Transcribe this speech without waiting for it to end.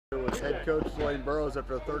head coach Burroughs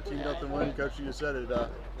after a 13-0 win. Coach, you just said it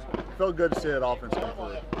felt good to see that offense come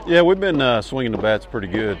through. Yeah, we've been swinging the bats pretty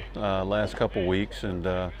good last couple weeks, and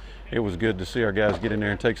it was good to see our guys get in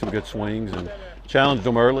there and take some good swings and challenged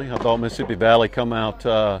them early. I thought Mississippi Valley come out with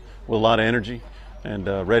a lot of energy and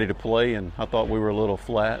ready to play, and I thought we were a little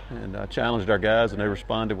flat, and challenged our guys, and they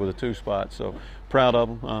responded with a 2-spot. So proud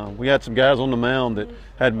of them. We had some guys on the mound that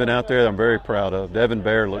hadn't been out there that I'm very proud of. Devin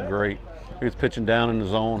Bear looked great. He was pitching down in the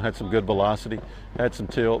zone, had some good velocity, had some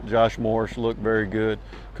tilt. Josh Morris looked very good.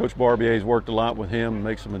 Coach Barbier's worked a lot with him and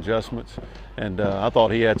make some adjustments. And I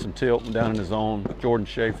thought he had some tilt down in the zone. Jordan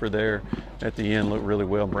Schaefer there at the end looked really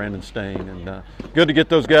well, Brandon Stain. And good to get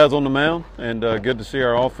those guys on the mound, and good to see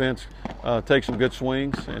our offense take some good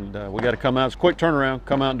swings. And we got to come out. It's a quick turnaround.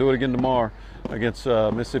 Come out and do it again tomorrow against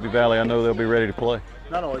Mississippi Valley. I know they'll be ready to play.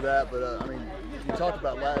 Not only that, but I mean, you talked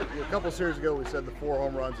about a couple of series ago, we said the 4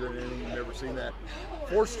 home runs in an inning. You've never seen that.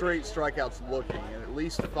 4 straight strikeouts looking, and at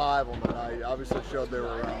least 5 on the night. Obviously showed they were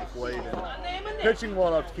around the plate and pitching well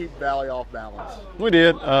enough to keep Valley off balance. We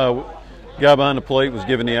did. Guy behind the plate was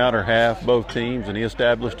giving the outer half, both teams, and he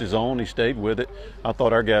established his own. He stayed with it. I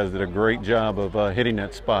thought our guys did a great job of hitting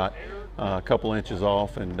that spot. A couple inches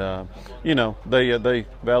off, and you know,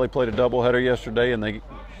 Valley played a doubleheader yesterday, and they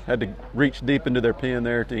had to reach deep into their pen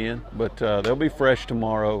there at the end, but they'll be fresh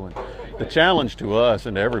tomorrow. And the challenge to us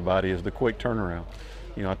and to everybody is the quick turnaround.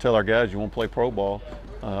 You know, I tell our guys, you want to play pro ball,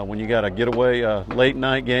 when you got a getaway late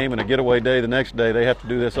night game and a getaway day the next day, they have to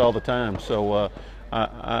do this all the time. So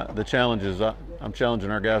the challenge is I'm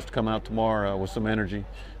challenging our guys to come out tomorrow with some energy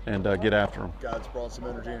and get after them. God's brought some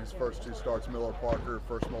energy in his first 2 starts. Miller Parker,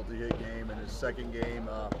 first multi-hit game, and his second game.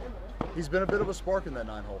 He's been a bit of a spark in that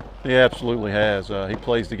 9-hole. He absolutely has. He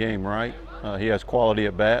plays the game right. He has quality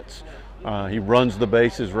at bats. He runs the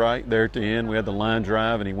bases right there at the end. We had the line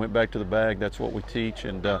drive, and he went back to the bag. That's what we teach,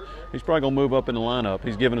 and he's probably going to move up in the lineup.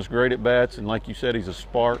 He's given us great at bats, and like you said, he's a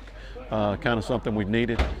spark, kind of something we've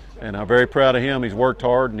needed. And I'm very proud of him. He's worked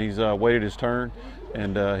hard, and he's waited his turn.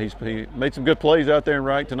 And he made some good plays out there in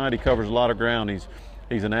right tonight. He covers a lot of ground.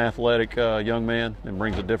 He's an athletic young man and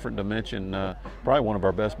brings a different dimension. Probably one of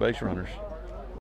our best base runners.